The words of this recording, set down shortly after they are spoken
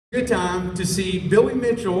Good time to see Billy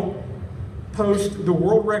Mitchell post the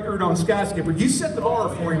world record on skyscraper. You set the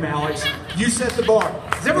bar for him, Alex. You set the bar.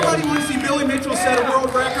 Does everybody want to see Billy Mitchell set a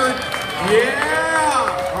world record?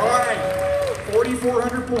 Yeah! All right.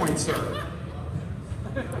 4,400 points, sir.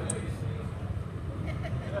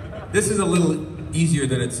 This is a little easier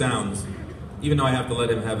than it sounds, even though I have to let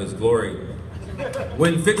him have his glory.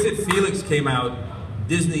 When Fix It Felix came out,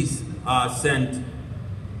 Disney sent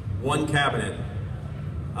one cabinet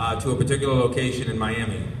to a particular location in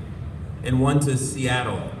Miami, and one to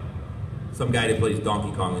Seattle. Some guy that plays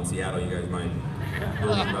Donkey Kong in Seattle, you guys might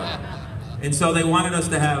remember. And so they wanted us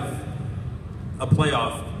to have a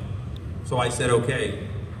playoff, so I said okay.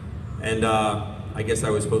 And I guess I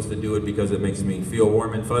was supposed to do it because it makes me feel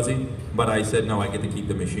warm and fuzzy, but I said no, I get to keep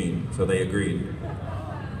the machine, so they agreed.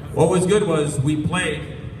 What was good was we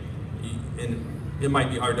played, and it might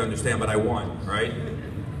be hard to understand, but I won, right?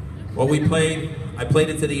 What we played, I played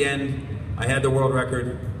it to the end, I had the world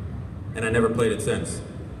record, and I never played it since.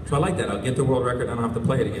 So I like that. I'll get the world record, I don't have to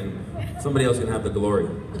play it again. Somebody else can have the glory.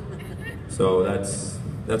 So that's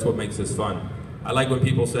what makes this fun. I like when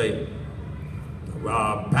people say,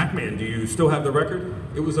 Pac-Man, do you still have the record?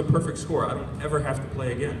 It was a perfect score. I don't ever have to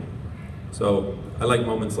play again. So I like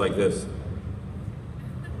moments like this.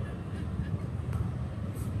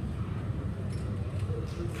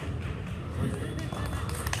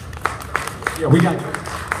 Yeah, we got you.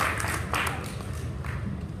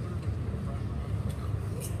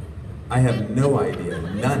 I have no idea,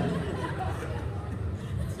 none.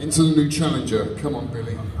 Into the new challenger. Come on,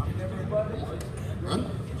 Billy. Huh?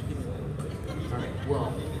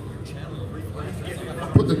 Well,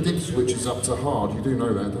 put the dip switches up to hard. You do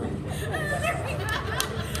know that, don't you?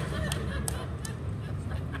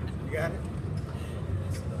 You got it?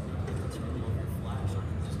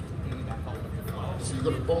 So you've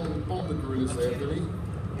got to bomb the gorillas there, Billy.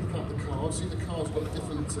 Pick up the cards. See, the cards got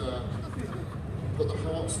different. You've got the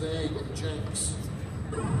hearts there. You've got the jacks.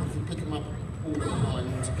 If you pick them up all in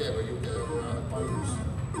line together, you'll get a bonus.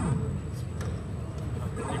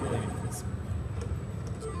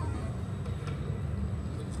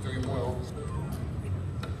 He's doing well.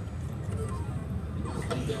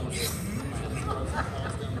 Come down.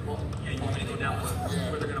 Down the bottom. Yeah, you want me to go down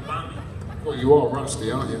where they're going to bomb me? Well, you are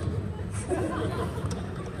rusty, aren't you?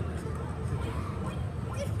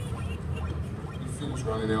 Your fuel's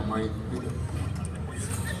running out, mate.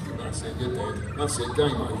 That's it, you're dead. That's it,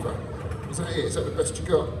 game over. Is that it? Is that the best you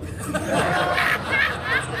got?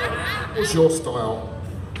 What's your style?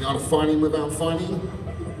 You know how to find him without finding?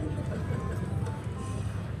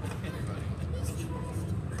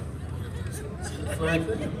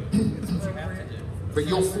 But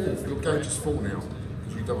you're full. Your gauge is full now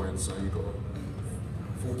because you died, so you've got a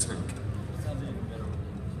full tank.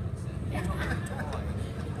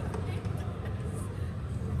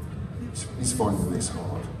 He's finding this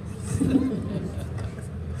hard.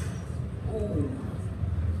 Ooh.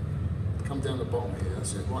 Come down the bottom here,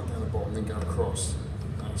 that's it. Right down the bottom, then go across.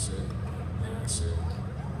 That's it. That's it.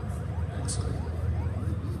 Excellent.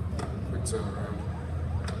 Quick turn around.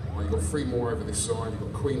 Well, you've got three more over this side. You've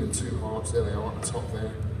got queen and two hearts. There they are at the top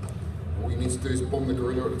there. All you need to do is bomb the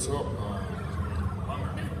gorilla at the top.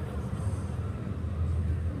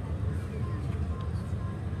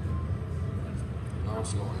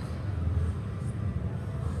 Last line.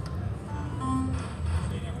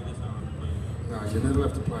 No, you never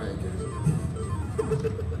have to play it again.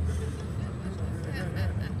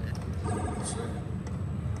 That's it.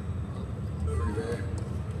 Through there.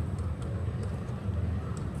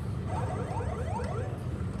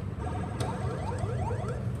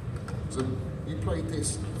 So you played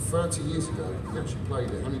this 30 years ago. You actually played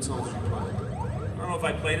it. How many times did you play it? I don't know if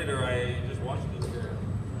I played it or I just watched it. Yeah.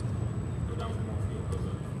 Go down some more field.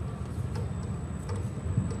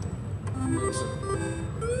 Excellent.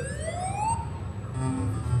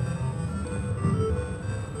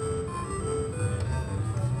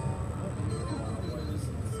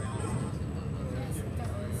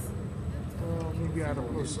 Maybe I don't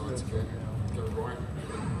On know. this side again. Go right.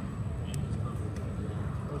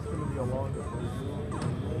 That's going to be a longer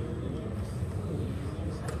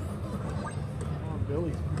Oh,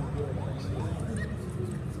 Billy's pretty good, actually.